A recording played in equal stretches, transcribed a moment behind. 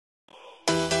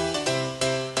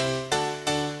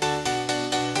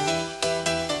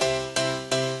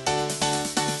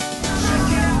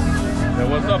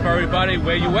up, everybody?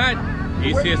 Where you at?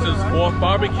 ECS's 4th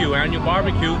barbecue, annual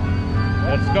barbecue.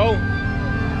 Let's go.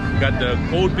 We got the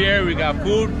cold beer, we got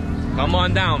food. Come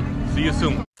on down. See you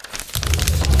soon.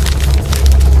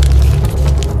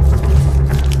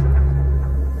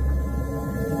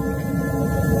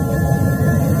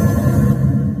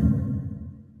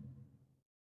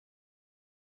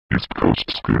 East Coast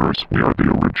Schooners, we are the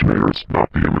originators,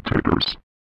 not the imitators.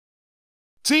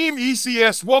 Team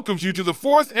ECS welcomes you to the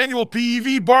 4th annual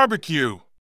PEV barbecue.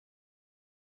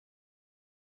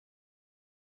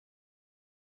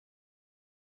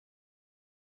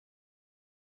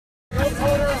 I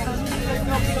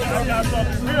got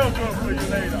something real good for you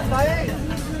later. Black,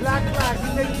 you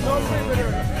take no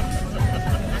perimeter.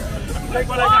 Take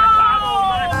what I got.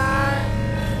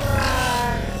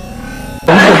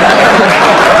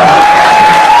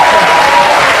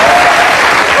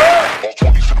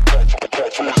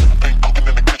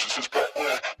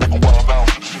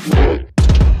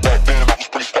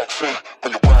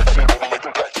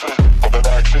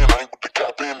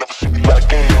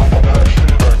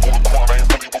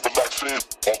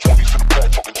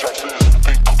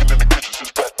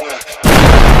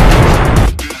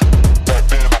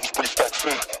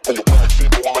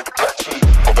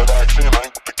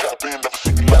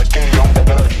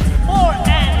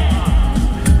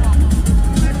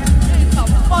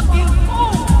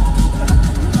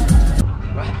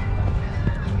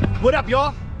 What up,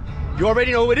 y'all? You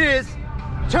already know who it is.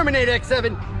 Terminator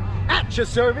X7 at your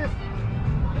service.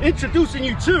 Introducing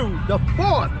you to the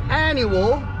 4th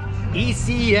annual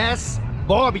ECS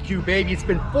barbecue, baby. It's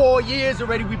been 4 years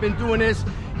already we've been doing this.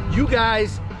 You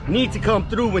guys need to come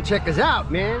through and check us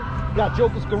out, man. We got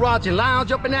Joker's Garage and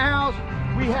Lounge up in the house.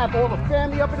 We have all the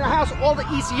family up in the house, all the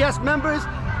ECS members.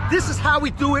 This is how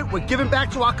we do it. We're giving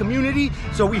back to our community.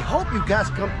 So we hope you guys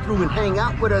come through and hang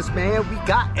out with us, man. We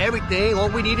got everything. All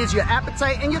we need is your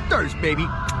appetite and your thirst, baby.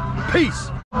 Peace.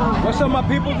 What's up, my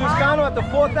people? Discano at the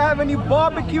 4th Avenue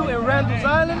Barbecue in Randall'S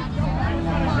Island.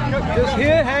 Just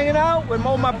here hanging out with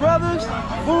all my brothers.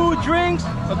 Food, drinks,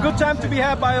 a good time to be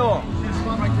had by all.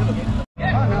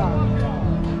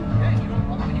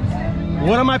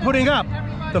 What am I putting up?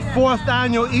 The 4th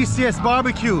annual ECS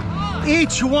barbecue.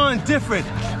 Each one different.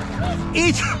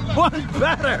 Each one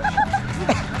better.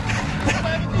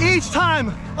 Each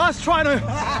time, us trying to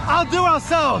outdo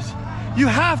ourselves. You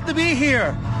have to be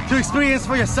here to experience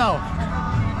for yourself.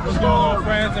 What's going on,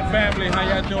 friends and family? How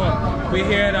y'all doing? We're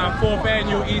here at our 4th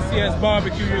annual ECS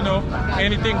barbecue, you know.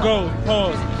 Anything goes,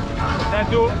 pause. That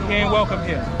dude, he ain't welcome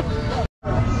here.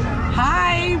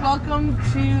 Hi, welcome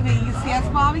to the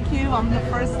ECS barbecue. I'm the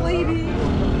first lady.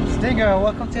 Stinger,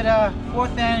 welcome to the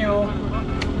 4th annual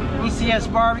ECS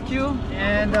barbecue,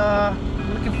 and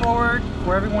looking forward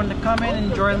for everyone to come in and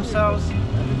enjoy themselves.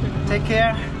 Take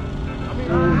care.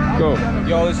 Go.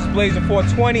 Yo, this is Blazer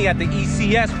 420 at the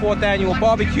ECS 4th annual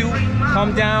barbecue.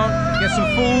 Come down, get some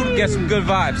food, get some good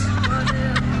vibes.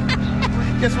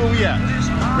 Guess where we at?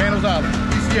 Randall'S Island,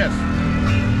 ECS.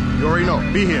 You already know,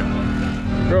 be here.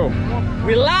 Go.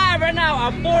 We're live right now,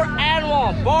 our 4th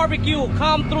annual barbecue.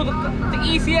 Come through the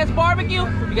ECS barbecue.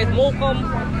 You guys welcome.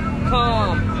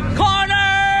 Come.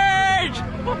 Carnage!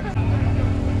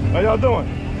 How y'all doing?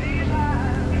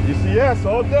 ECS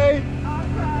all day?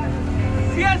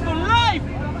 ECS for life!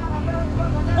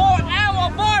 4th annual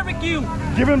barbecue!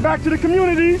 Giving back to the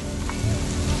community.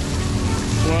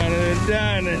 One and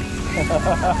dining.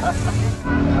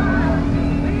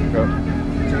 Go.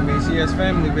 Team ECS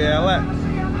family, where y'all at?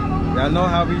 Y'all know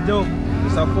how we do.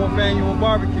 It's our 4th annual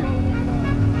barbecue.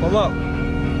 Pull up.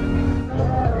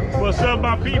 What's up,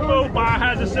 my people?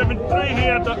 Biohazard 73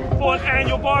 here at the 4th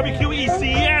annual barbecue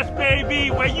ECS,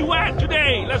 baby. Where you at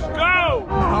today? Let's go.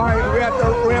 All right, we're at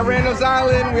Randall'S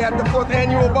Island. We're at the 4th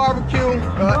annual barbecue.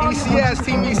 ECS,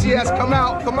 Team ECS, come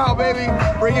out, baby.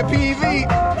 Bring your PEV.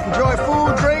 Enjoy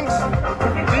food, drinks,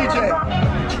 DJ.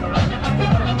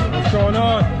 What's going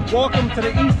on? Welcome to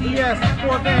the ECS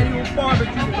 4th annual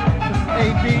barbecue. This is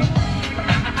AB.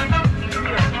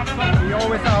 We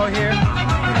always out here.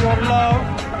 See all the love,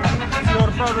 see all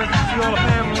the brothers, see all the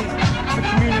families. It's a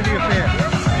community affair.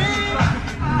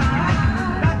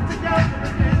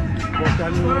 4th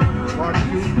annual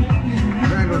barbecue,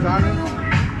 Randall'S Island,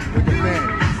 with the man,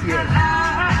 ECS.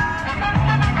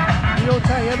 You know,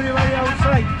 tell everybody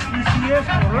outside, ECS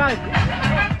for life.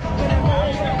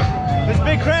 This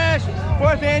Big Crash,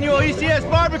 4th annual ECS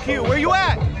barbecue. Where you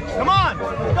at? Come on,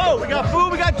 let's go. We got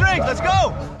food, we got drinks. Let's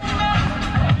go.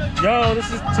 Yo, this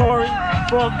is Tori,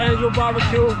 4th annual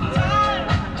barbecue.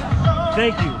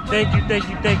 Thank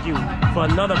you for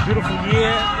another beautiful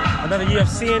year, another year of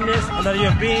seeing this, another year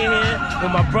of being here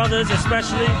with my brothers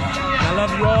especially. I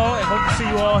love you all and hope to see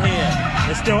you all here.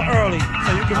 It's still early,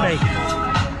 so you can make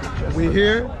it. We're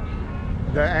here,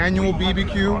 the annual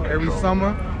BBQ every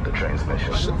summer.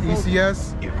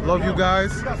 ECS, love you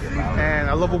guys, and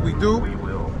I love what we do,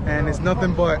 and it's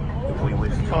nothing but up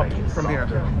from here.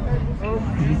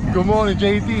 Good morning,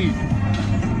 JD.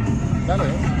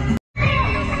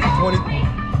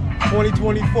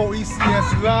 2024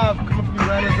 ECS Live, coming from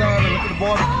Randall'S and look at the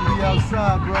barbecue, we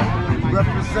outside, bro.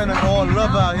 Representing all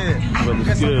love out here.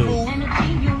 Get some food,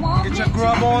 get your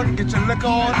grub on, get your liquor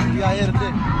on, we out here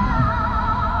today.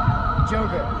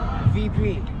 Joker,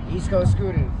 VP, East Coast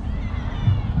Scooters,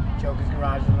 Joker's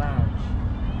Garage and Lounge.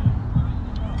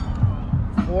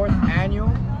 4th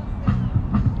annual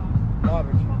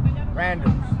barbecue,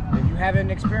 Randall'S. If you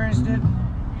haven't experienced it,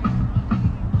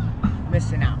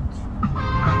 missing out.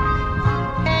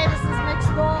 Hey, this is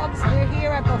Mixed Dogs. We're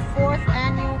here at the 4th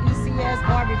annual ECS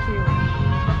barbecue.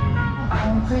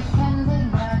 I'm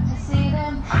pretending not to see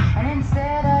them, and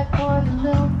instead I pour the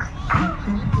milk.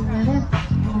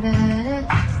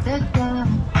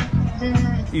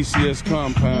 ECS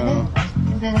Compound,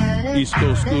 East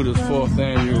Coast Scooters 4th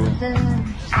annual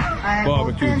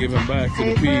barbecue, giving back to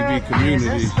the PEV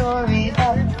community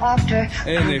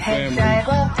and their families.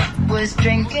 Was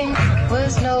drinking,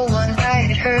 was no one I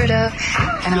had heard of,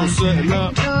 and I'm setting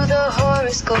up to the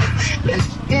horoscope and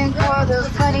looking for the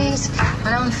funnies, and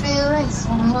I'm feeling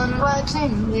someone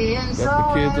watching me, and so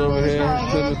got the kids over here,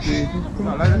 Timothy.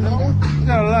 You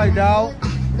got a light, dog.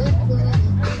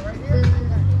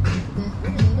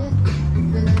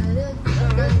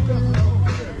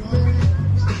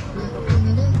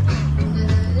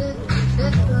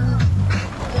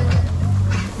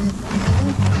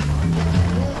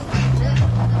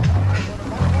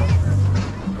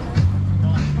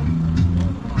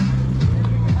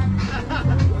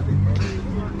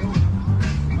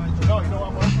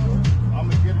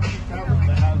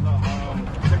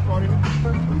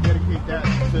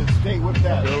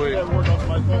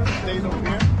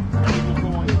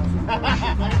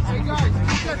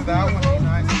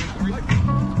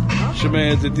 It's your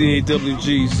man, the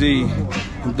DAWGZ,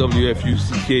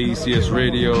 WFUCK ECS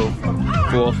Radio,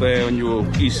 4th annual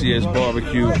ECS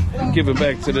barbecue, giving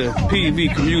back to the PEV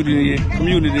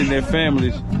community and their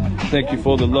families. Thank you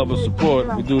for the love and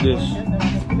support. We do this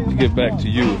to give back to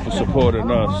you for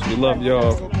supporting us. We love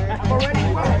y'all.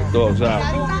 Dogs out.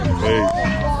 Hey.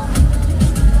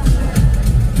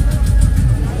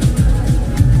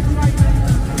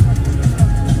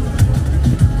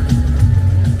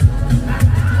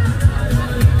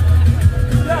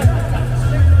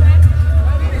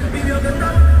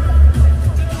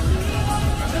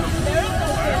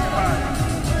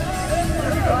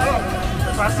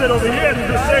 I sit over here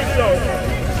and just say so.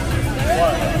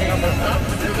 What?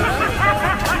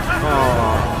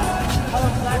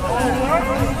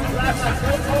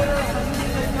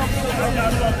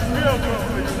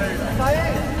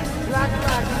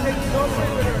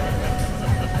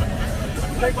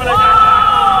 Take what I got.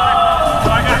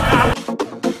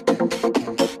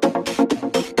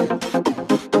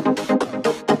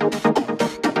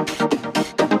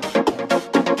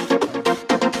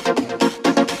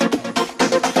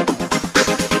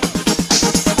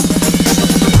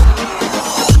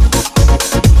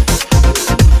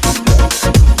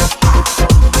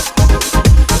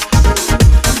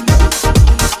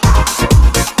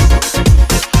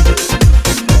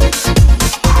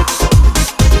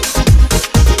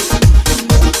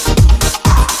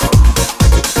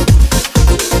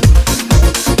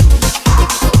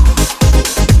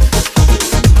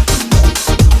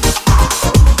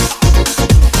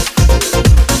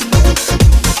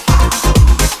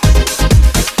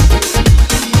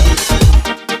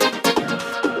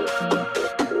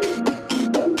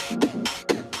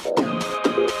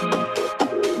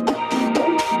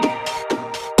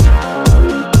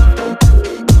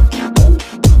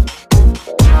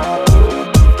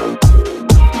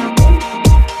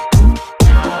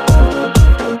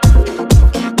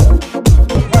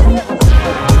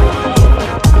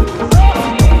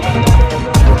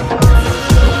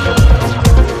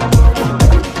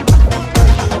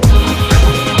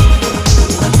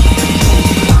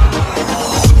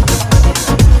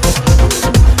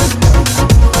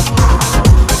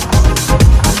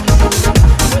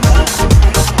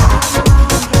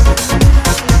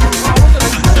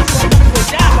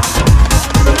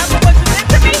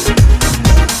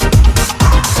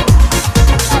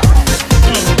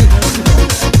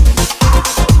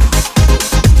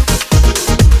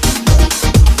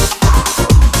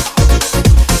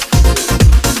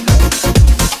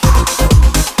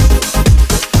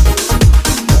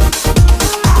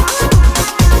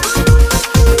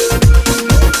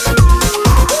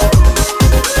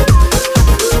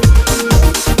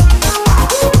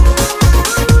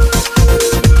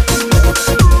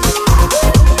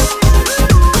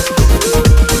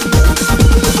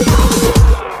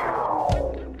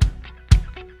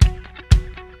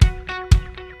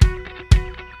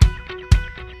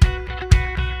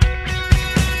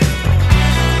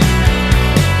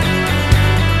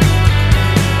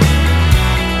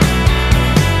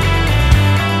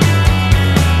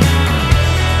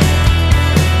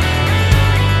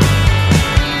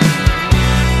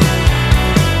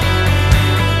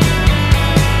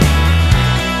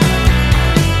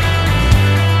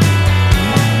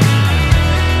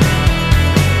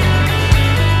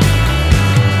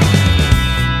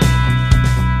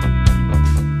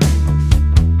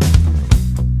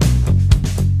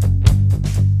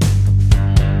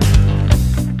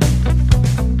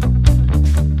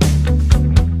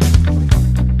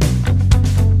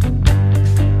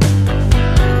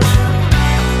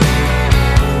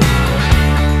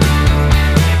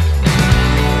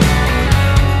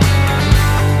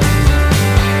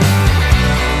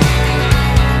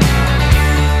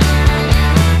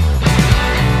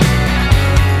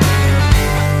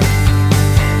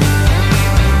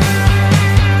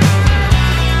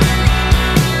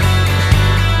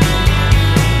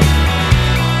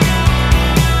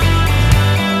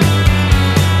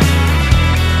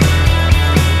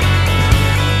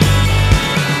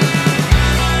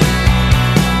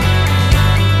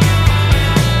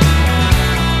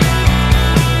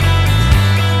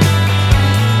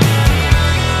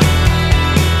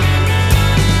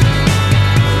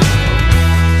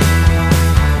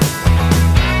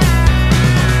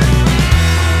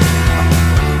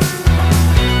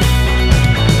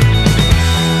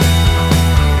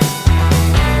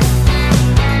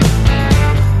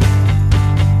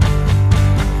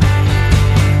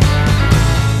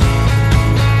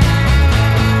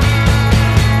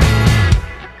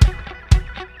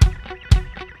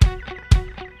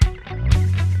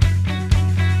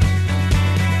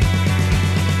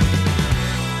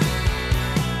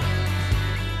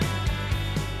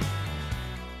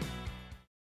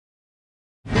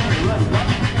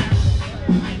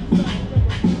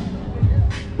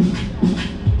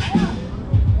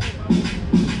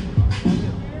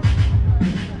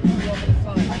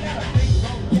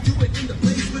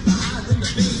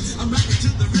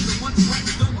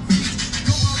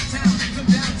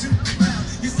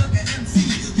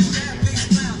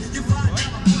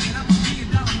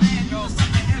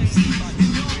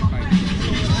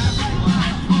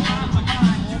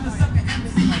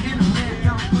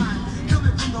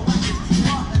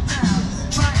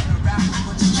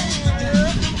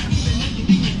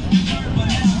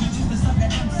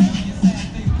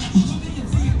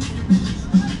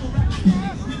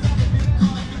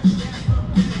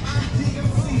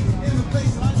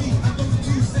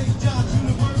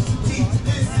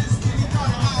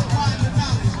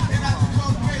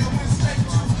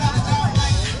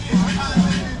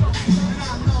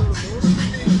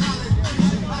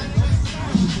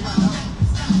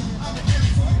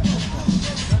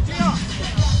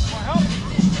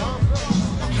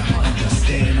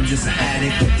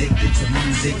 addict, addicted to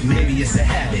music. Maybe it's a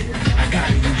habit. I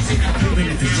gotta use it, even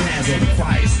if it's jazz or the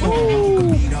quiet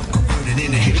storm. Beat up, converted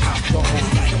into hip hop form.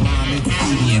 Like rhyme and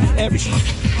graffiti and every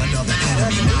another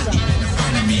enemy, not even a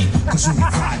friend of me. Cause you be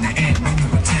frightened the end when you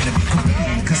pretend to be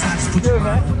competing. Cause I just put you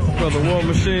on. Brother War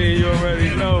Machine, you already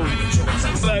know.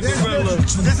 Black Gorilla.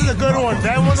 This is a good one.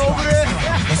 That one over there?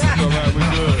 That's all right, we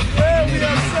good. Yeah, we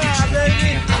outside,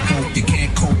 baby. You can't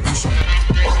cope with your...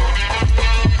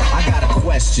 I got a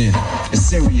question, as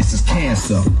serious as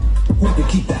cancer. Who can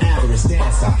keep the average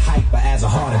dancer hyper as a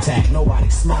heart attack?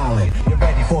 Nobody's smiling. You're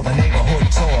ready for the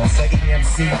neighborhood tour. Say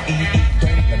EMCEE,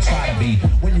 don't even try to be.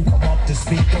 When you come up to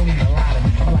speak, don't even lie to me.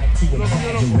 You like to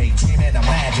exaggerate, dream and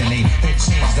imaginate. Then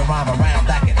change the rhyme around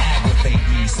that can aggravate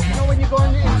me. So you know when you go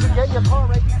in there, you get your car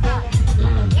right before.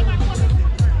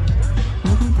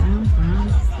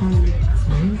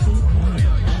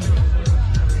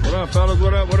 What up, fellas?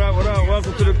 What up, what up, what up?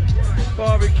 Welcome to the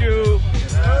barbecue.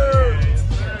 Hey.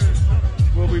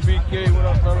 Will we BK? What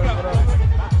up, fellas? What up?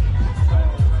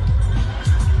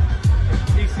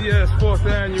 ECS 4th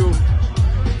Annual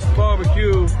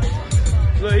Barbecue.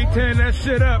 Look, he tearing that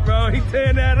shit up, bro. He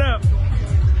tearing that up.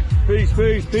 Peace,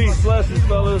 peace, peace. Blessings,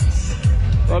 fellas.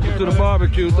 Welcome to the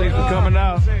barbecue. Thanks for coming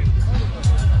out.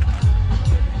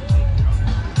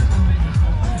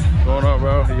 Going up,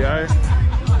 bro? You alright?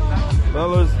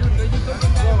 Fellas.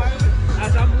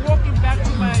 As I'm walking back to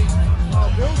my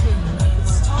building.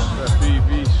 That BB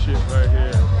shit right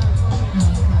here.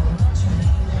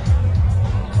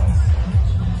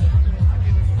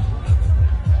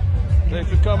 Thanks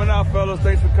for coming out, fellas.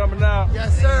 Thanks for coming out.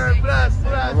 Yes, sir. Bless,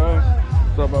 bless. All right.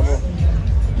 What's up, Bubba?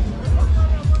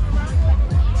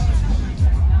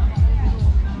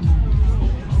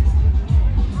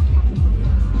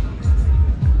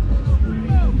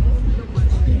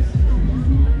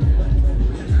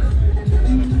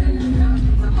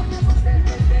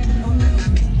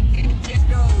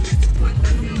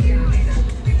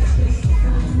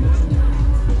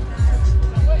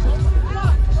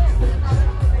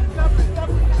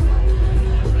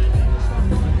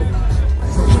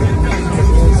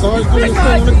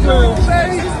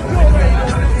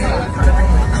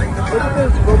 Look at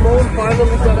this, Ramon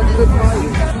finally got a good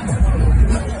night.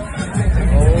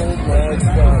 Oh my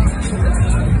God.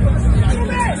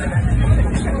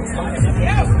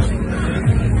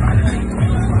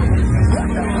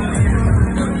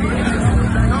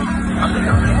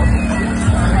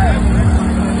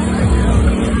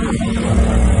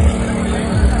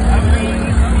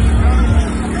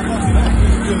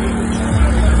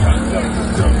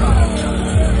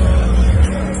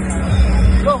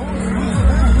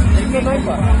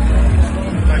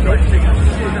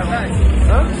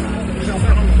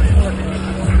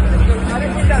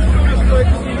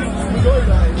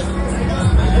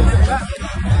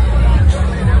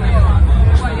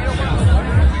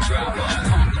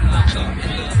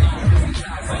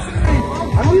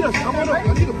 I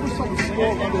need to put something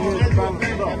small under here to balance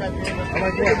it up. I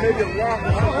like that. Maybe a rock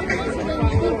or something.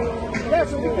 Yeah,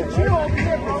 so we can chill over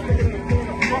here, bro. So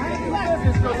handle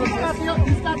business, because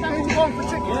he's got that who's going for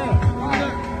chicken.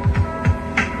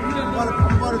 I'm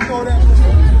about to throw that.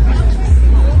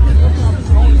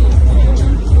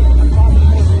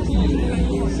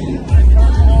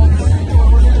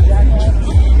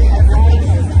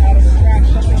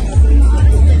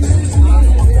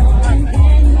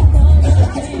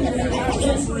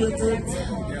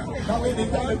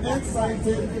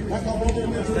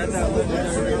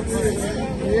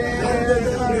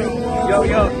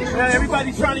 Yo,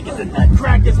 everybody's trying to get the nut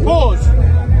crackers. Pause.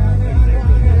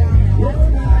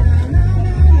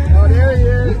 Oh, there he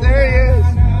is. There he is.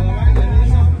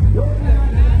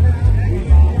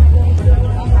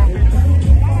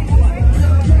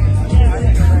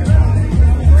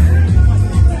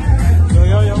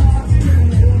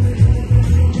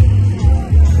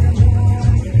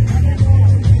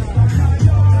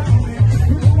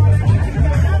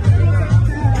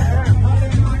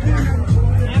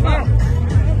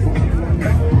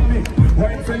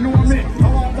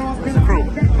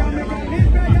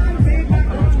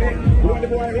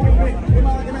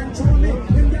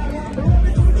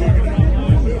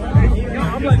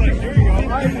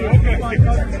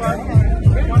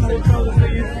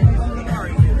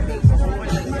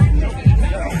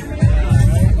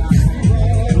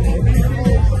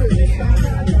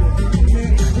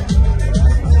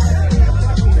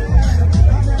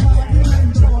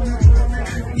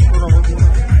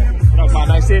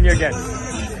 Nice seeing you again.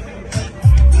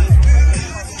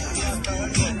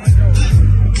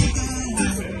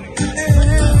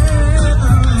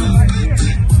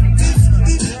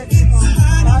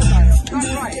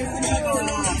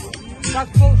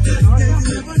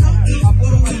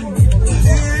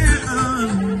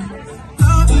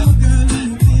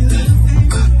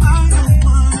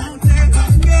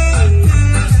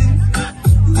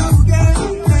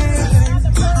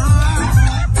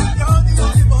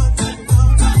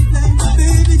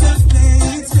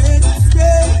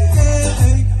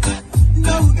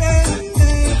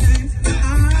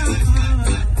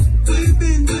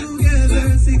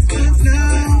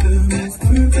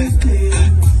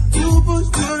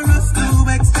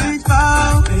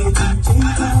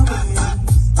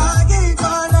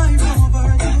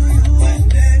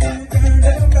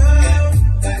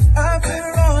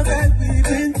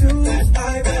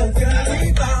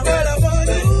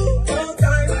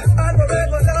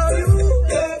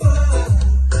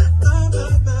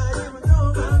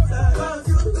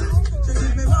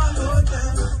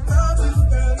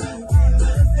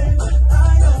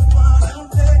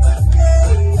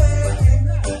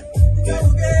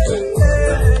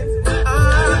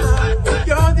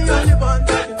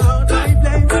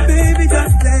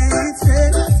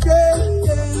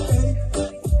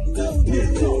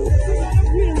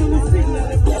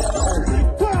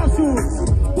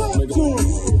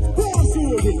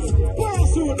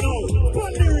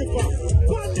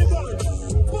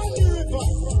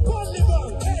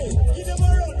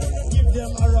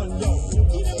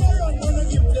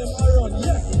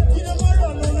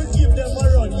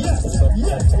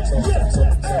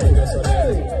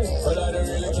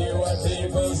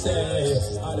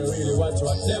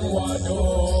 Them want to,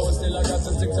 still I got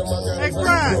to stick to my girls. Hey,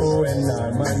 Prez. And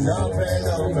I might not play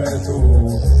number 2.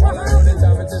 All I know the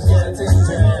time it is getting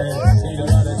tense. Need a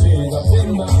lot of cheese up in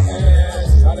my head.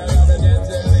 Got a lot of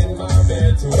dental in my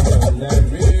bed too. And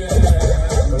every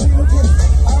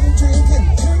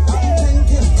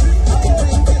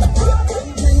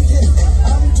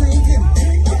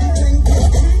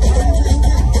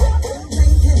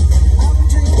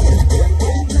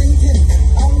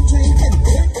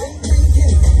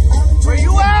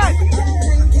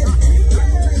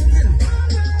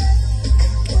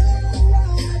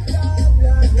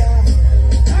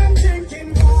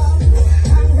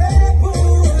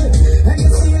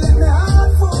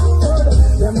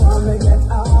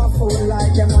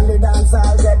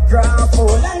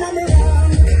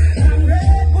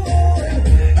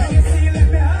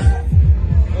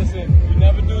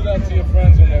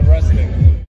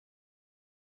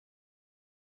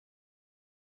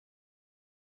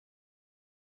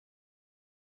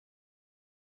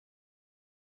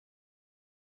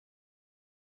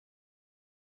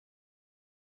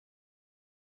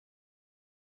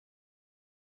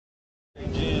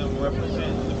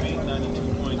Representing the big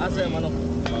 92.3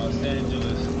 Los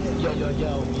Angeles. Yo.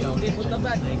 Put the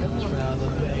back, nigga.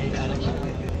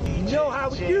 Yo, how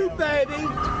we do, baby?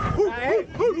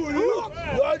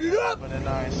 Light it up! With a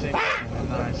 9.6 and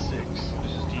a 9.6.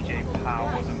 This is DJ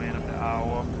Power, the man of the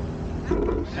hour.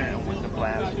 And with the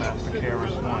blast master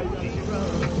Keras 1.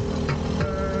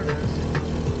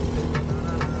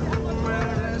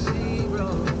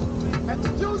 That's the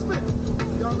juice, man.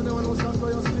 Y'all know what I'm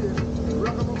saying?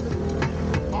 Rock 'em up.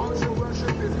 All your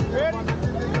worship is ready.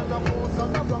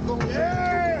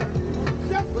 Yeah!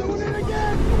 Just doing it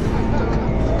again!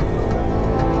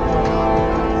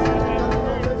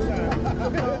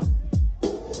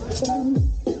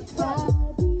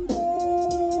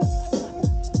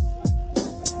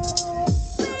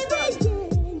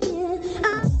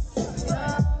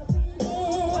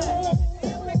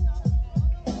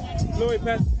 Louis,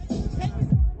 pass.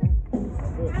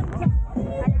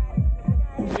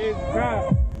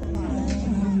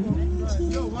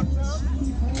 Yo, one time,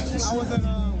 I was in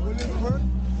Williamsburg.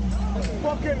 This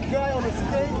fucking guy on a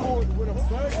skateboard with a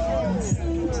flag.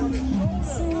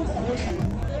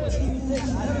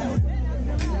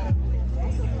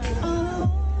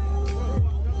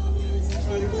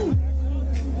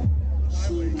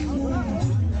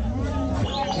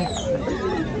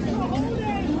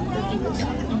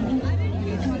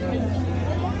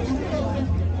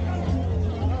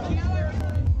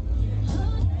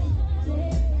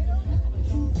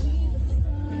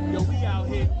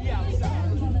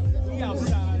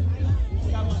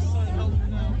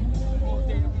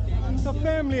 It's a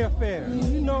family affair.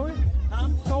 You know it.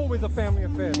 It's always a family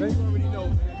affair, baby. You already know,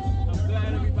 man. I'm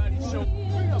glad everybody showed.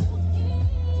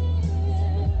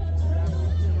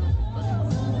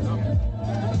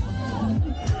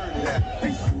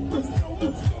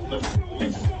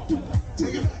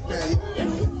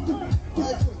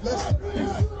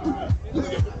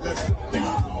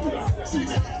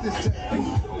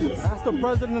 That's the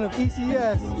president of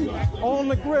ECS on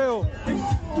the grill,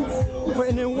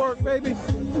 putting in work, baby.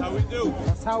 That's how we do.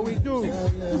 That's how we do.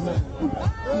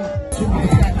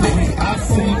 I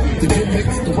see the good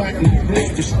mix, the whack, and the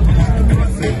mix, the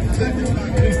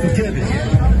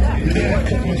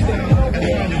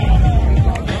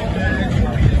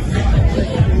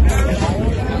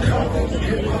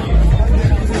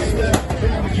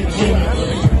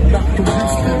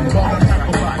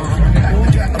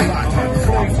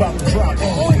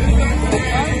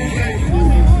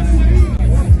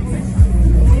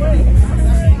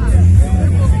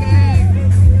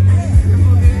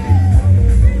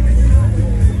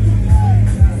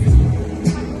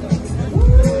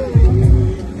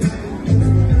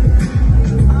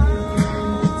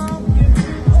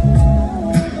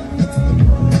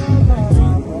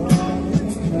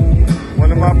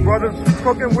One of my brothers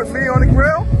cooking with me on the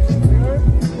grill.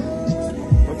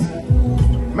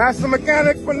 Master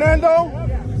Mechanic Fernando.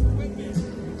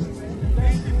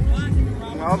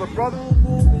 My other brother.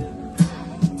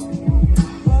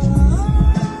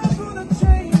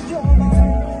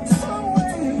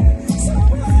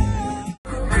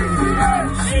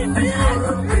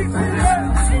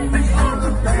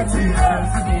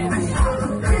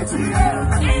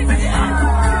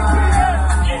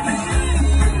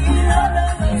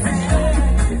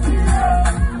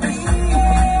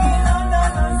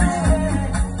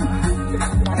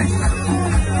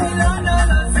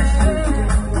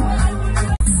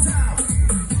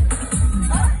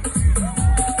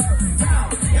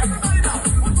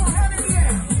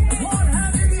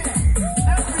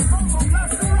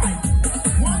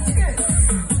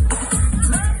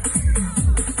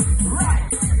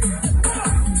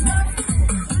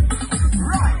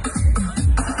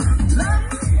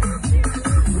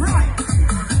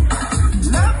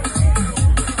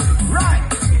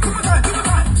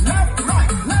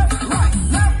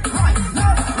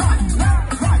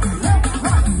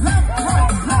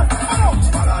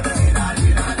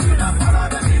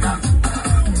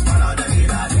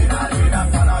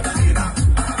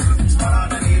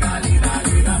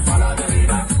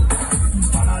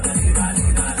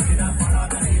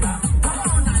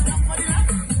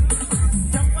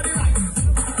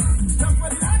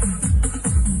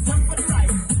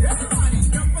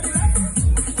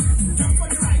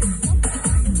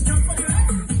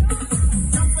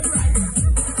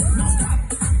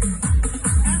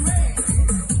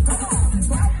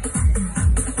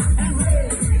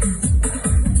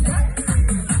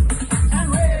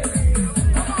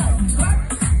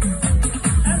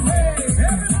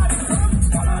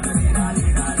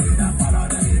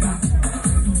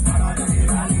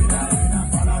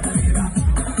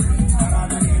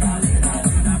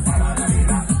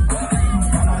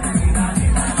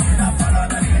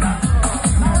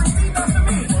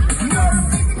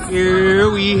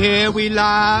 we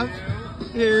live.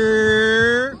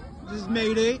 Here. This is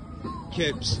Mayday.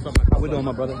 Kips. How we doing,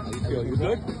 my brother? How you feel? You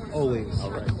good? Always.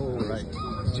 All right.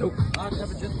 Joke.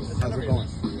 How's it going?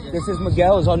 This is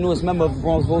Miguel. Is our newest member of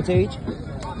Bronx Voltage.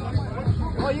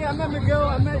 Oh yeah, I met Miguel.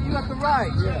 I met you at the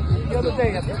ride. Yeah. The other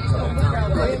day.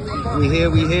 We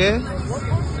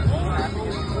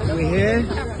here.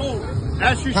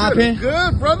 As you Poppin'. should.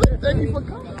 Good, brother. Thank you for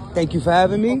coming. Thank you for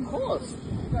having me. Of course.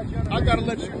 I gotta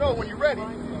let you know when you're ready.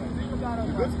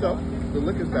 The good stuff. The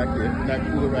liquor's back there. That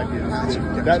cooler right there.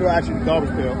 That'll actually the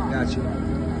garbage pail. Got you.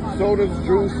 Sodas,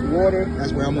 juice, water.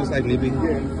 That's where I'm most likely to be.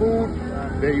 Yeah, and food.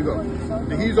 There you go.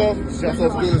 The he's off. Chef's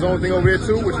off doing his own thing over here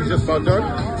too, which is just about done.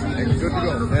 And you're good to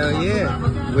go. Hell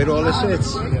yeah. With all the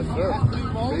shits. Yes, sir.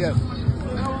 So yes.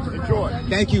 Enjoy.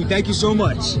 Thank you so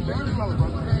much.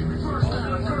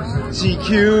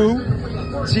 GQ.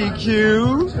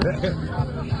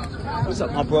 What's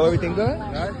up, my bro? Everything good?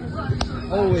 Right?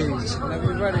 Always. Whenever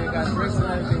you're ready, you got drinks and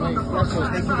everything.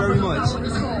 Thank you very much.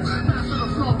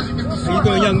 How you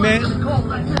doing, young man?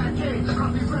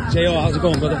 JR, how's it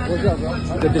going, brother? What's up, bro?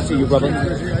 Good to see you, brother.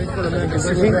 Good to see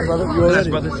you, brother. You already? Yes,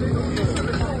 brother.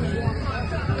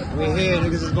 We're here.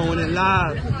 Niggas is going in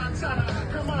live.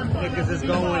 Niggas is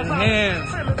going ham.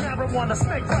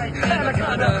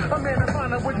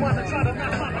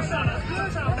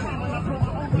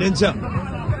 Ninja.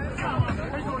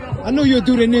 I knew you'd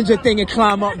do the ninja thing and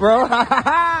climb up, bro.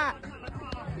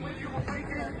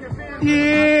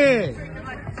 Yeah.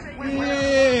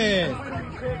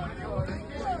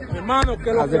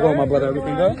 How's it going, my brother?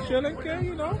 Everything good? Chilling,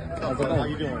 you know. How's it going? How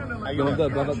you doing? Doing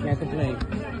good, brother. Can't complain.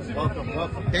 Welcome.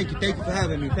 Thank you for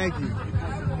having me. Thank you.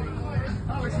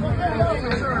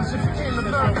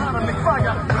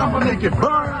 I'ma make it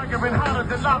burn.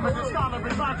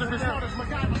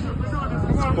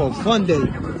 It's called Fun Day.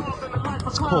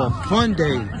 It's called Fun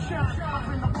Day.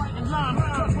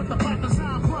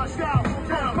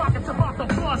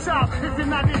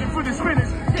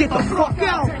 Get the fuck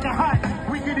out.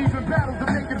 We could even battle to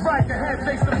make it right. The head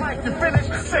face the mic to finish.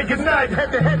 Say goodnight,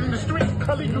 head to head in the street.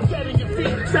 I'll leave you getting your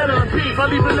feet. Settle and beef.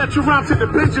 I'll even let you rhyme to the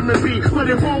Benjamin beat. But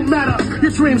it won't matter.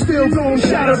 Your dreams still gon'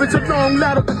 shatter. It's a long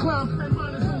ladder to climb.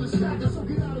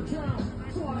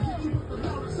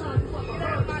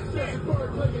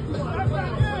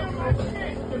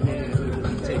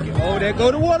 Oh, there go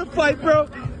the water fight, bro.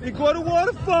 There go the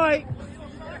water fight.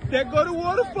 There go the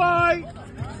water fight.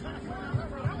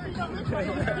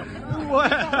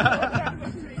 What?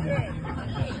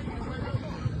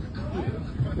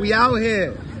 We out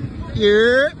here.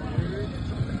 Yeah.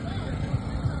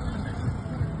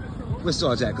 Where's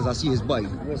Sarge at? Because I see his bike.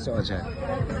 Where's Sarge at?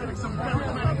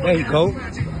 There you go.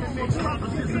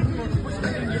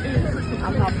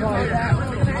 I'm not part of that.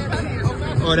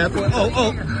 Oh, that boy.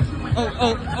 Oh.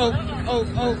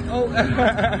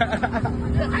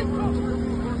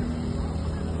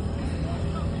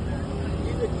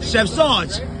 Chef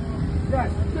Sarge.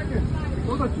 Yes, chicken.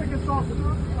 Those are chicken sausages.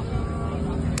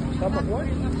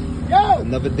 Yo!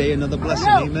 Another day, another blessing.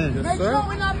 Amen. Make sure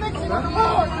we're not mixing with the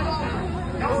Lord.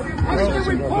 Make sure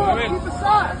we pour. Keep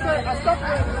aside.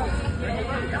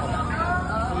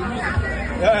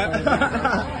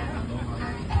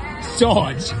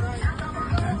 Sarge.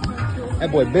 That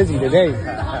boy busy today.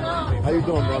 How you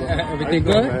doing, brother? Everything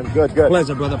good? Man? Good.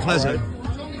 Pleasure, brother. Pleasure.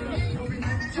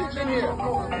 Chicken here.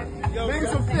 Maybe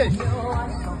some fish.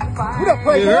 What up,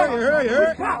 Prez? You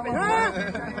heard? Popping, huh?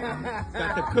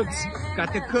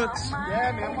 Got the cooks.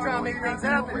 Yeah, man. I'm trying to make things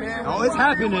happen, man. Oh, it's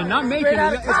happening. Not making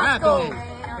it. It's happening.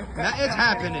 It's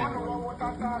happening.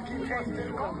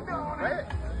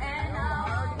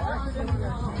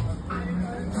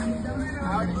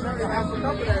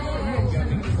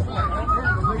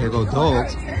 Here go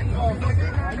dogs.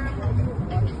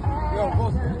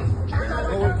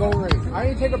 Go race. I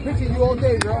ain't take a picture of you all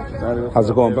day, bro. How's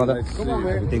it going, brother? Come on,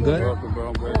 man. Everything good?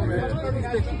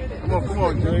 Come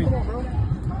on, Jay.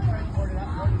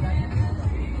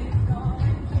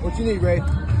 What you need, Ray?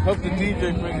 Help the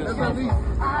DJ bring us something.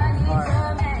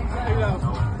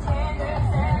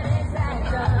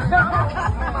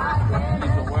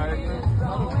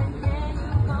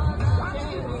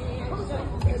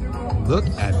 Look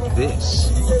at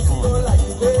this.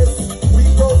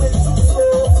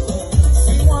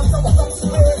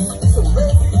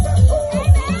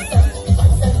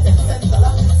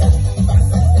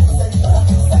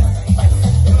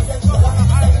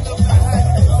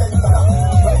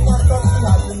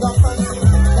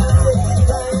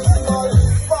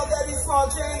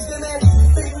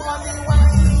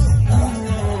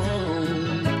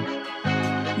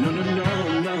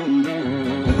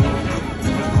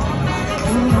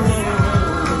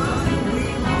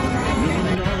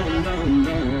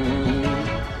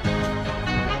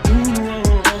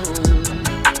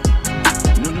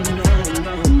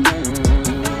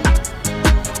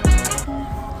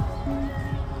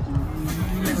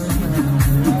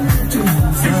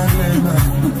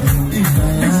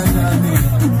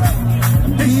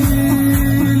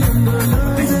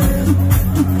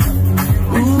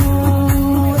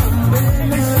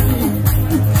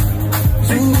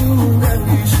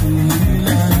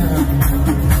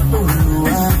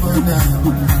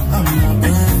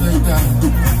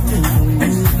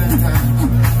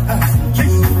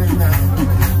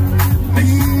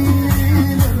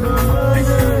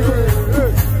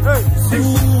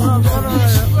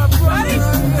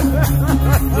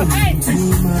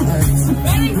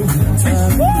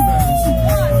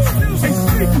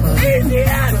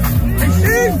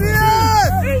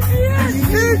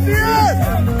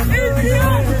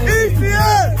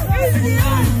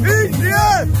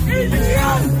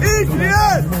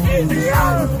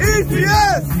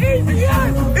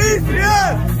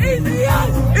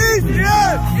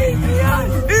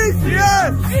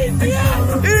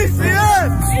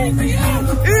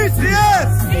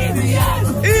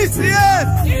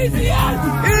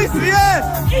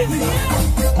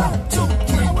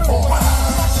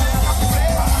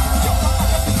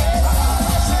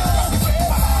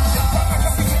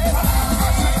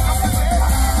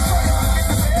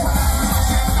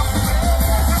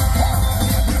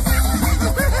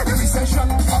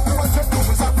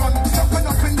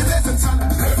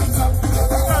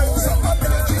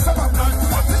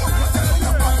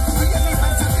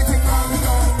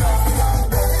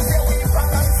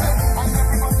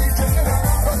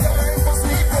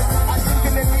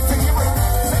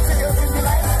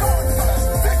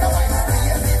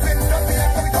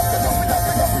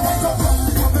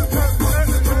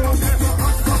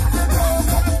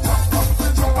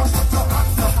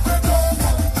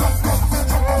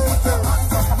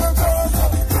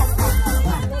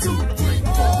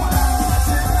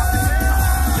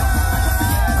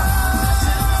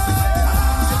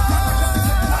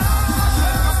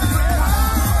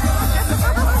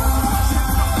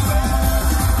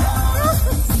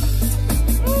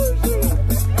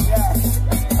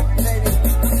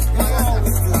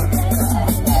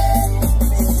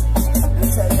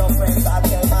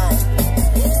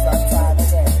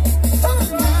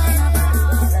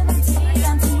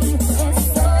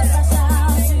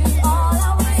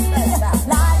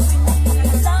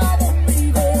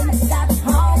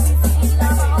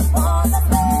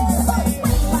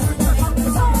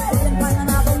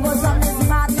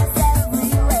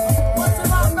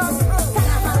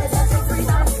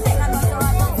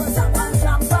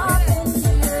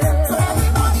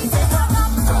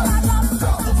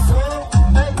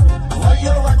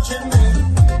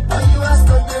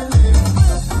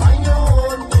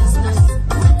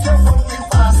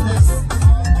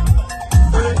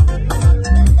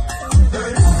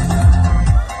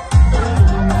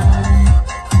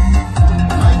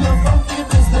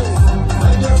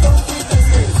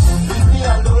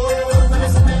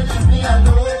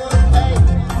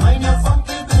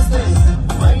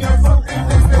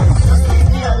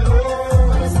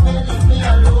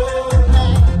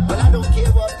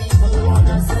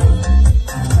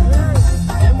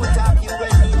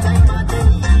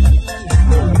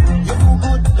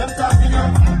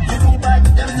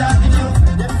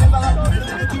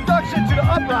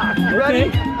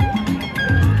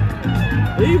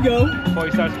 There you go. Before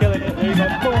he starts killing it, there you go.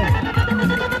 Boom.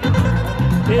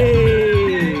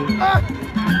 Hey.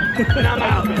 And I'm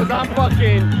out because I'm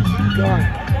fucking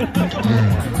done.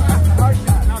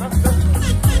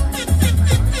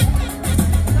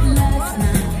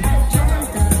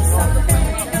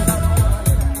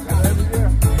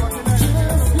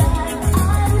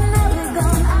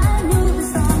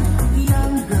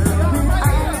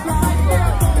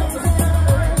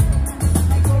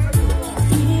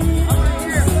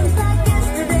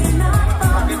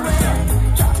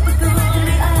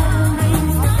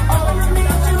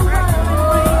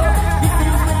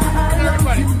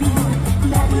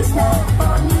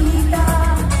 Stop.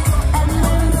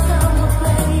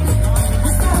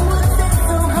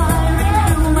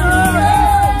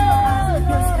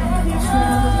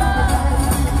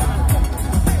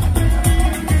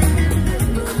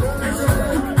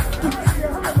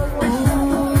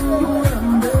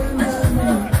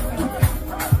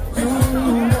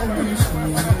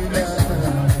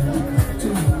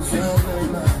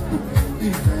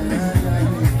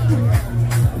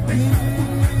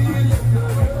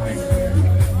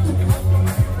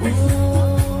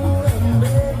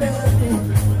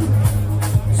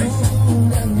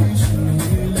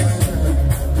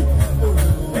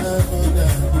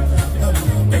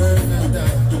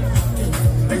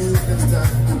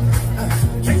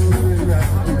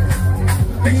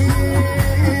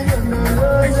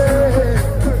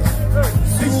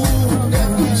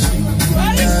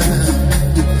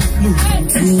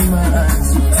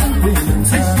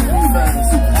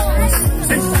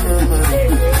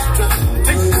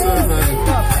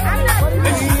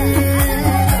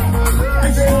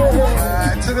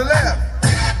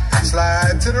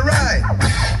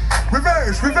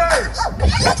 Reverse, reverse.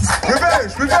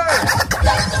 Reverse, reverse.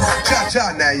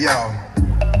 Cha-cha now, y'all.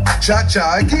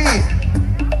 Cha-cha again.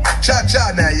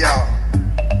 Cha-cha now, y'all.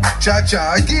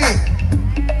 Cha-cha again.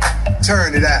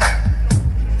 Turn it out.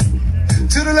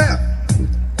 To the left.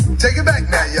 Take it back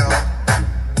now, y'all.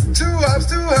 2 hops,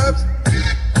 2 hops.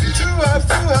 2 hops,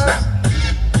 2 hops.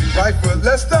 Right foot,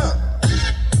 let's stomp.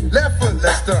 Left foot,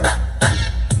 let's stomp.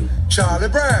 Charlie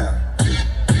Brown.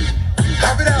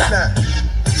 Hop it out now.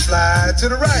 Slide to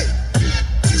the right.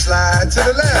 Slide to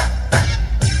the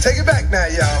left. Take it back now,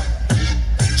 y'all.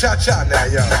 Cha-cha now,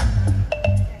 y'all.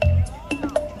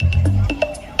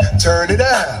 Turn it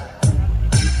out.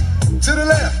 To the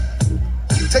left.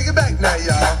 Take it back now,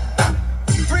 y'all.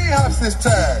 3 hops this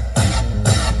time.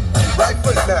 Right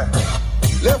foot now.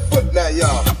 Left foot now,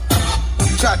 y'all.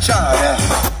 Cha-cha now.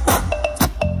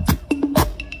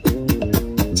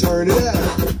 Turn it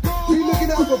out. We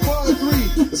looking out for part 3.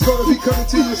 It's gonna be coming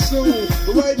to you soon.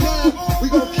 But right now, we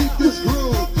gonna keep this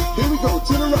groove. Here we go.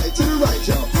 To the right,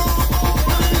 y'all.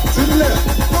 To the left.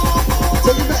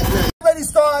 Take it back now. Ready to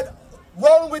start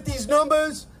rolling with these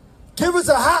numbers. Give us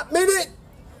a hot minute.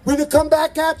 We're gonna come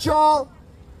back at y'all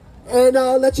and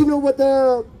let you know what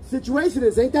the situation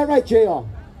is. Ain't that right, JR?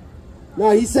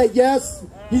 No, he said yes.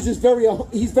 He's just very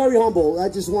humble. I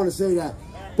just want to say that.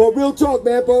 But real talk,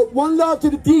 man. But one love to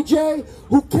the DJ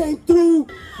who came through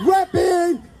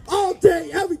repping all day,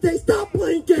 every day. Stop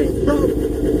playing games, bro.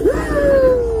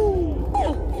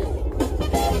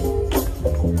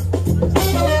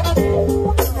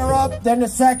 Up, then the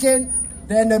second,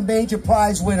 then the major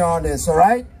prize winner on this, all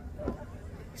right?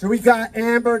 So we got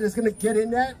Amber that's gonna get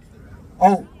in that.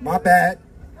 Oh, my bad.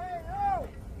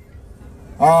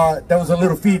 There was a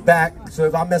little feedback, so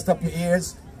if I messed up your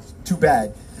ears, too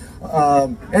bad.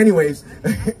 Anyways,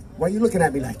 why are you looking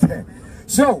at me like that?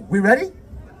 So, we ready?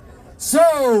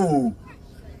 So,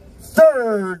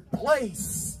 third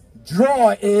place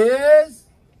draw is...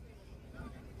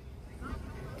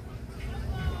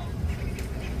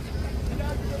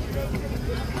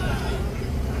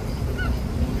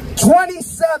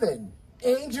 $27,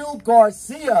 Angel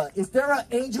Garcia. Is there an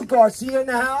Angel Garcia in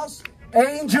the house?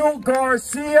 Angel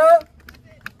Garcia?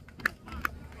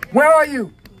 Where are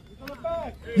you?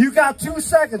 You got 2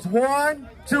 seconds. 1,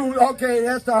 2. Okay,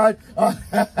 that's all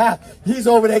right. He's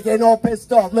over there getting all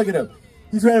pissed off. Look at him.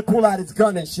 He's ready to pull out his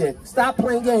gun and shit. Stop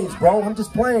playing games, bro. I'm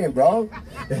just playing, bro.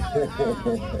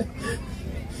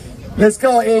 Let's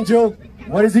go, Angel.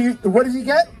 What does he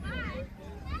get?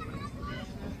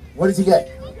 What does he get?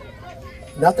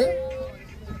 Nothing?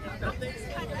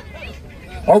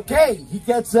 Okay, he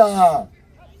gets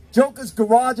Joker's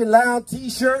Garage and Lounge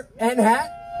t-shirt and hat.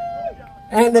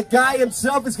 And the guy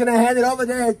himself is going to hand it over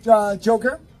there,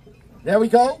 Joker. There we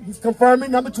go. He's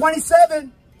confirming number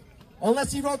 27.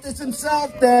 Unless he wrote this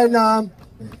himself, then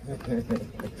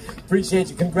appreciate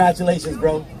you. Congratulations,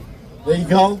 bro. There you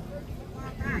go.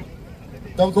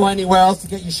 Don't go anywhere else to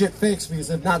get your shit fixed, because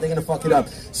if not, they're going to fuck it up.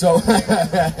 So,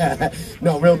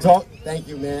 no, real talk. Thank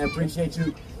you, man. Appreciate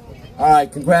you. All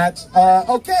right, congrats.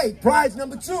 Okay, prize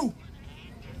number 2.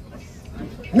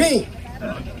 Me.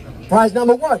 Prize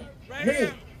number 1. Me.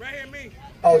 Right here, me.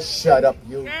 Oh, shut up,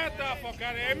 you. Get the fuck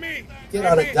out of here, me. Get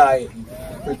on a diet, you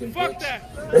freaking Fuck bitch.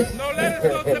 that. No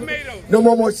lettuce, no tomatoes. No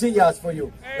more morcillas for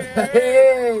you.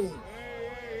 Hey.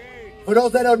 For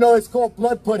those that don't know, it's called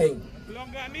blood pudding.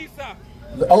 Longaniza.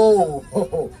 Oh,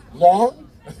 long?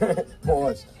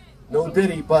 Pause. No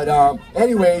diddy, but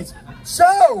anyways,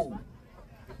 so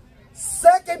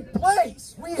second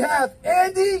place we have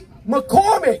Andy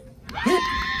McCormick.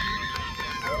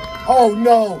 Oh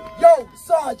no, yo,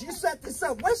 Sarge, you set this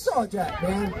up. Where's Sarge at,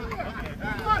 man?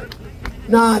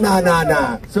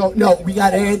 Nah. So no, we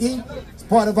got Andy. It's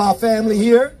part of our family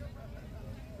here.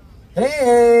 Hey.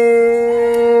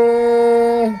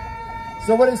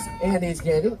 So what is Andy's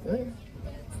getting?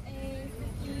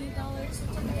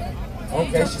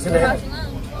 Okay, she's gonna have.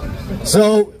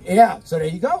 So yeah, so there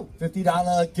you go,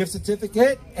 $50 gift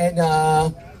certificate, and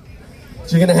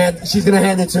she's gonna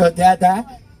hand it to her dad,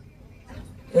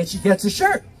 and she gets a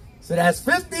shirt. So that's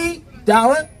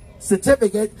 $50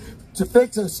 certificate to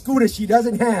fix a scooter she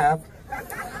doesn't have,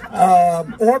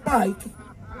 or bike,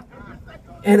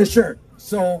 and a shirt.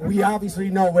 So we obviously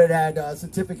know where that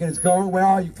certificate is going. Where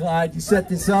are you, Clyde? You set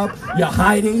this up. You're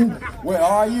hiding. Where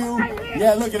are you?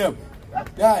 Yeah, look at him.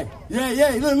 Guy.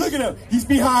 Yeah, look at him. He's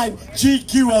behind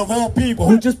GQ of all people,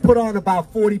 who just put on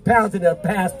about 40 pounds in the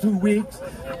past 2 weeks.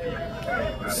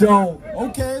 So,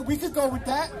 okay, we could go with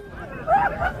that.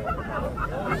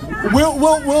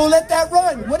 We'll let that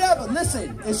run. Whatever.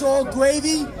 Listen, it's all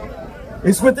gravy.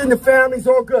 It's within the family. It's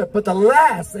all good. But the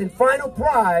last and final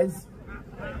prize,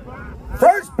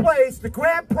 First place, the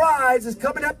grand prize is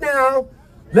coming up now.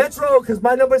 Let's roll, because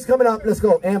my number's coming up. Let's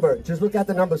go. Amber, just look at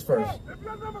the numbers first.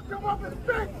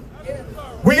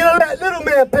 We're going to let little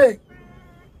man pick.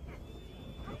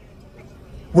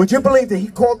 Would you believe that he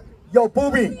called, yo,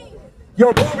 Booby,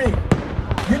 you're not,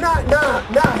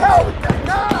 hell with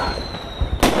that,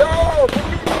 yo,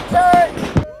 Booby, okay,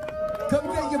 come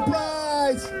get your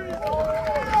prize.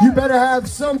 You better have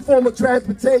some form of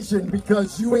transportation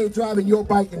because you ain't driving your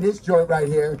bike in this joint right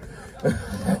here.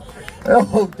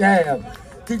 Oh, damn.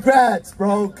 Congrats,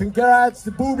 bro. Congrats to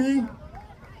Booby.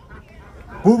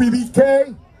 Booby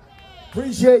BK.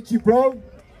 Appreciate you, bro.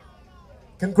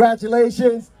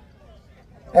 Congratulations.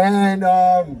 And,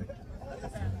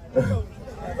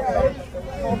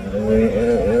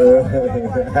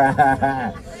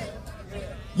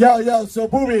 yo, so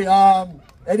Booby,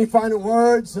 any final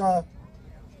words?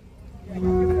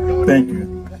 Thank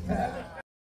you.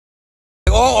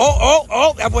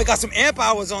 Oh, that boy got some amp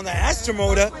hours on the Astra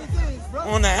motor.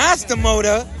 On the Astra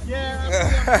motor.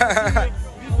 Yeah.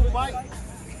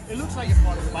 It looks like it's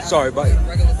part of the bike. Sorry, buddy. I'm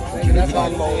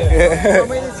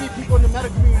waiting to see people in the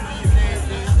medical community, if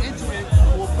they're into it,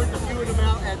 we'll put a few of them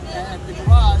out at the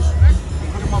garage and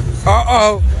put them up.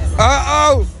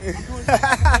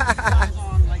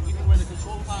 Like even where the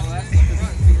control box is,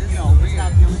 you know, we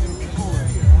got the only controller.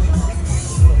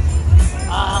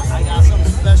 I got something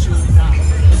special now.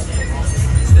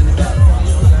 Extended battery.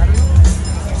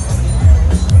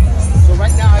 So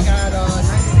right now I got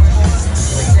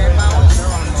 96 amp hours,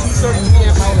 230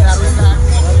 amp hour battery pack.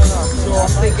 So I'm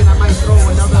thinking I might throw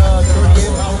another 30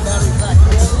 amp hour battery pack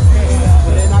here.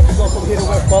 And then I can go from here to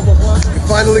where Bubba was. You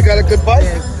finally got a good bike?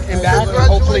 And back, and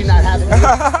hopefully not have it. That's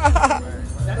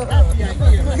the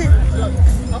idea.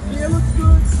 Up here looks good.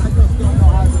 I just don't know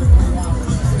how to play out.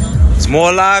 It's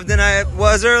more live than I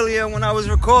was earlier when I was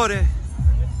recording.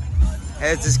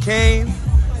 Heads just came.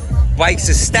 Bikes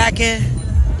are stacking.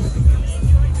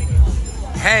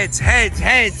 Heads.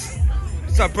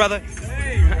 What's up, brother?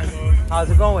 How's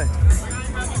it going?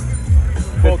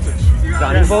 Voltage.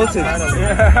 Johnny Voltage.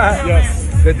 Yes.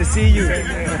 Good to see you.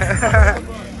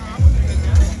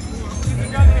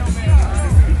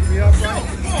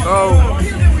 Oh.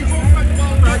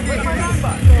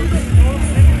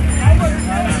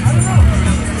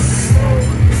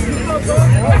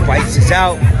 Bikes is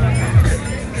out.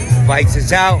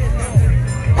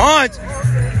 Hans.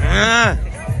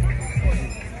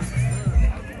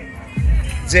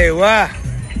 Say what?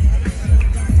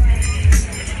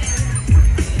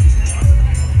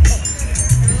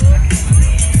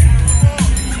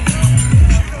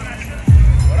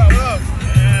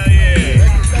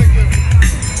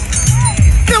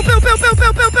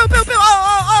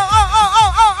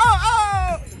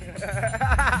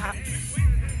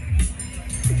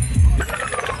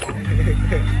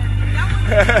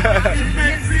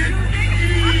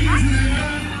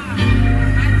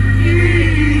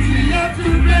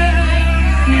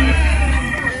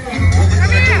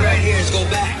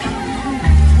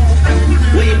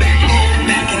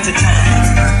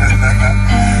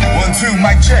 One, two,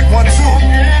 mic check, 1, 2.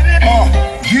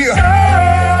 Yeah.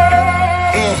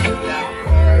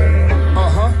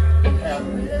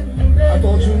 I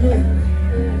thought you knew.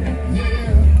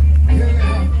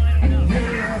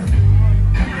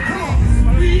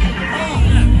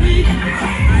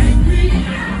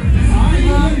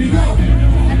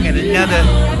 And another,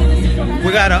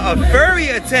 we got a furry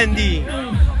attendee.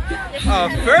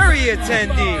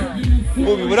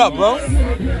 Booby, what up, bro?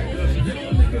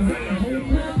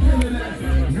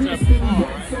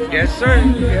 Yes, sir.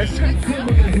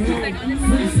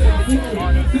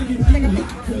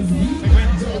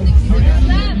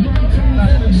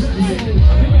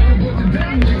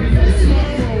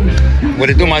 What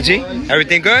it do, my G?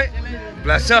 Everything good?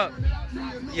 Bless up.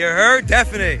 You heard?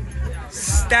 Definitely.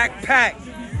 Stack pack.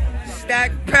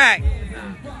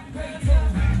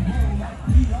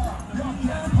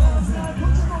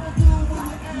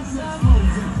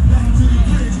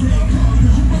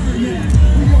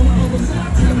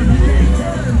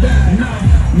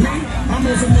 I'm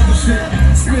on some other shit.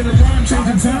 Spin a rhyme,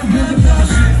 changing time, build another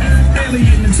shit.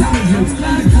 Alien intelligence,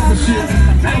 undercover shit.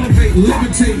 Elevate,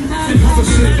 levitate, and other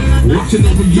shit. Watching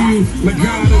over you, like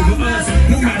God over us.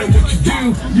 No matter what you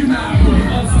do, you're not over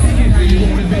us. Taking how you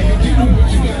want it, baby. You know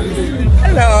what you gotta do.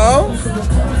 Hello.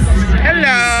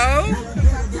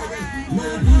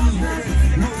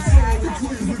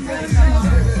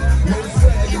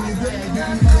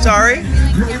 Sorry.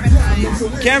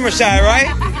 Camera shy, right?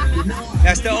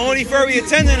 That's the only furry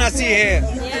attendant I see here.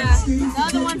 Yeah, the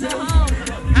other ones are home.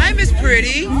 Hi, Miss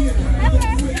Pretty.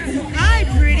 Hi,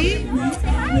 Pretty.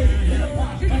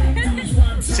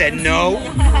 said no.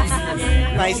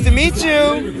 Nice to meet you.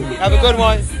 Have a good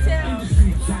one.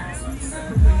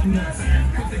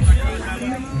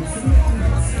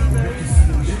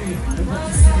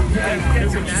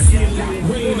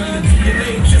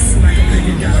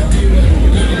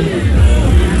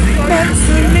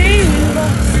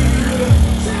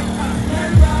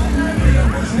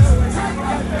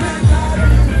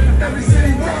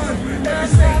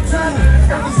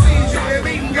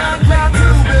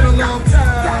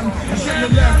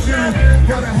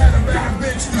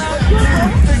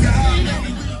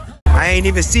 I ain't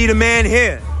even see the man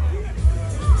here.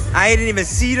 I ain't even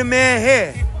see the man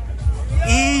here.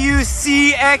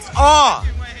 EUCXR.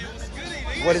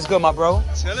 What is good, my bro?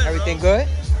 Everything good?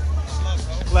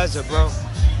 Pleasure, bro.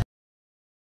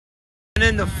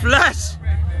 In the flesh.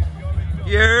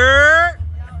 Yeah.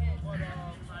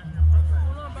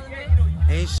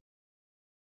 Ain't sh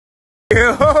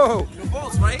Yo.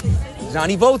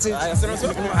 Johnny Bolton.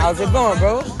 How's it going,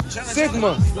 bro?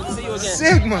 Sigma.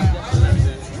 Sigma.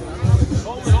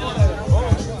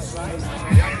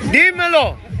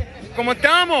 Dímelo. ¿Cómo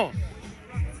estamos?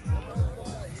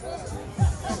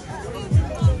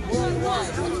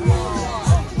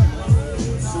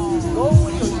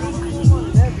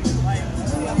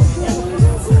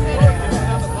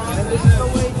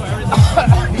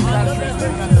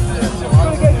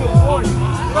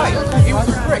 Right. He was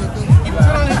a prick. He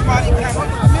put on his body cam.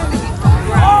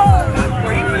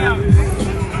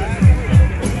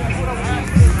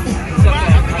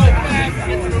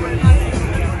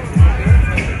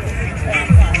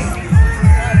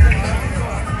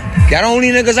 Y'all the only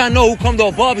niggas I know who come to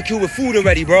a barbecue with food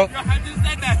already, bro.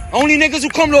 Only niggas who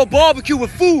come to a barbecue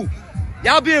with food.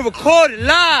 Y'all being recorded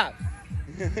live.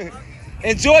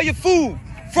 Enjoy your food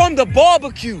from the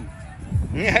barbecue.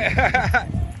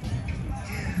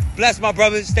 Bless my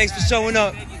brothers. Thanks for showing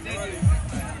up.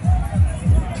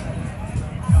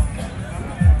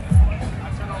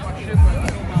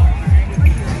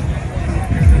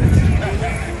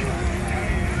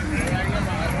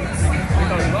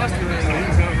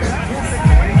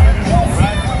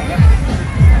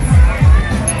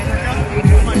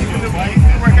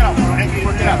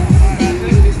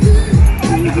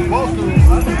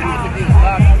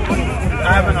 I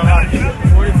haven't a lot.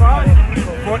 45?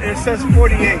 It says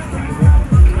 48.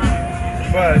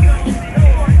 But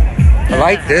I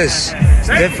like this. It's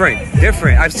different.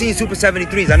 Different. I've seen Super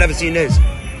 73s. I've never seen this. The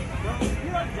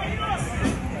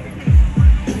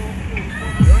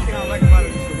only thing I like about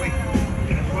it is the weight.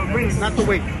 Well, really, not the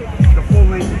weight. The full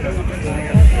length.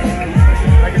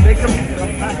 Like if they come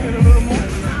pack it a little more.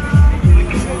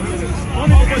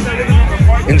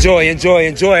 Enjoy, enjoy,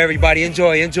 enjoy, everybody.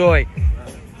 Enjoy, enjoy.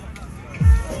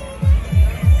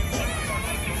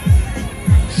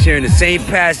 Sharing the same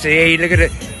pasture. Hey, look at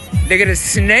the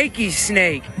snaky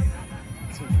snake.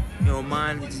 You don't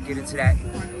mind? Just get into that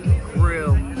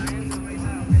grill.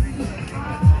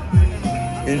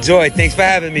 Enjoy. Thanks for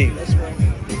having me.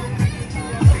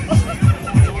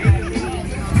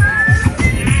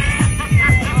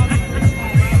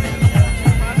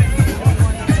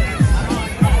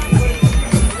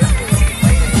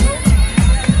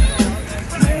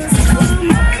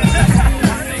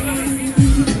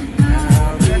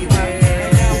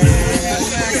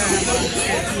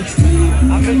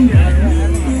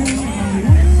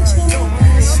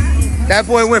 That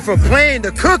boy went from playing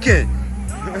to cooking.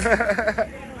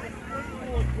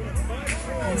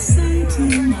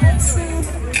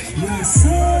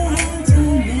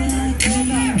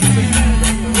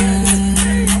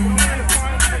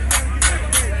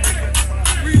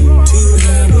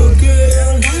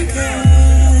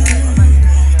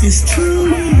 It's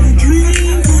truly a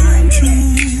dream come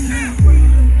true.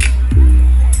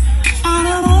 Out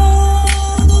of all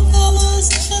the fellas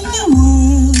in the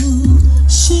world,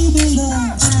 she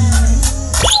belongs to me.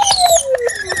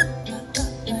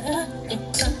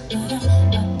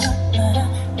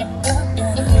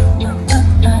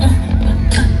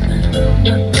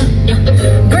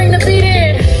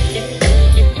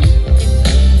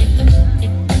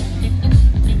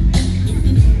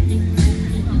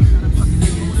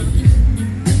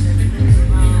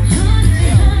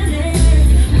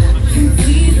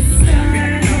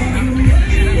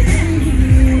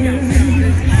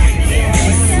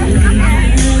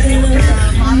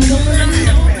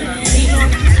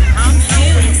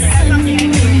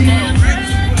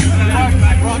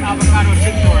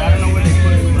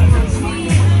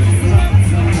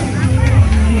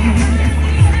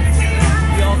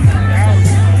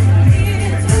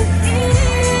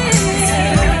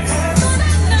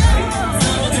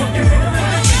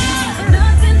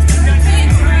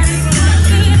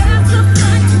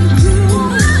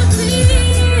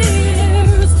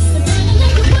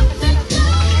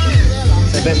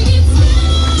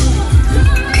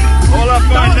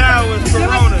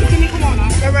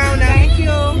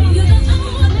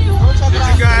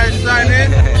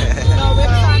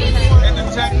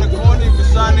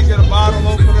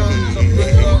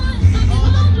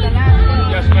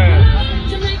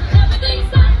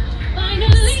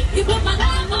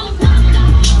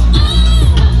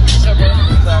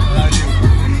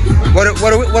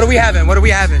 What are we having? What are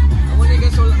we having? I want to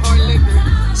get some hard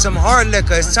liquor. Some hard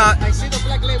liquor. It's time. I see the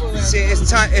black label there. See, it's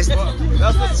time.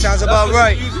 Sounds about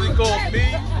right. Usually called me.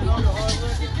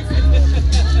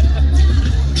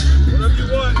 Whatever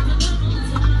you want.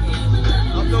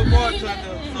 I'm no bartender,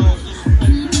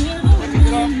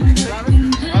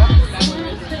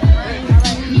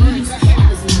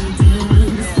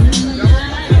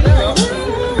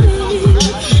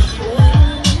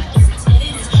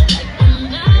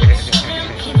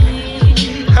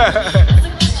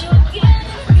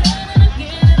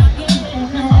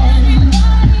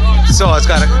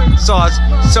 so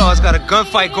Saw's got a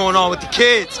gunfight going on with the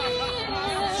kids.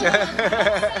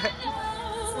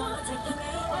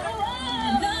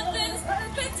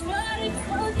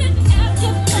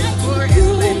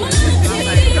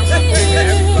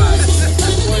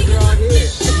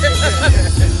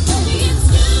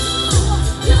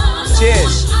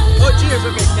 Cheers. Oh, cheers,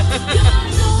 okay.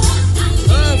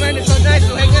 Oh, man, it's so nice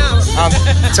to hang out. I'm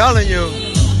telling you.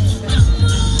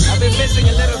 I've been missing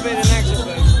a little bit in action,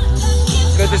 but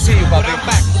good to see you, papi. I'm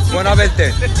back. Buena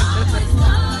verte.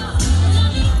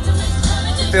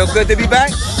 Feel good to be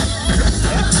back?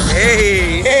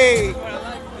 Hey, hey.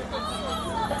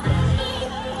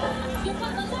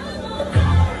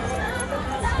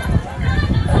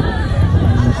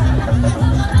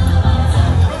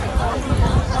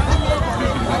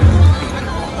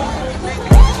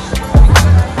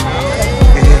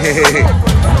 Hey.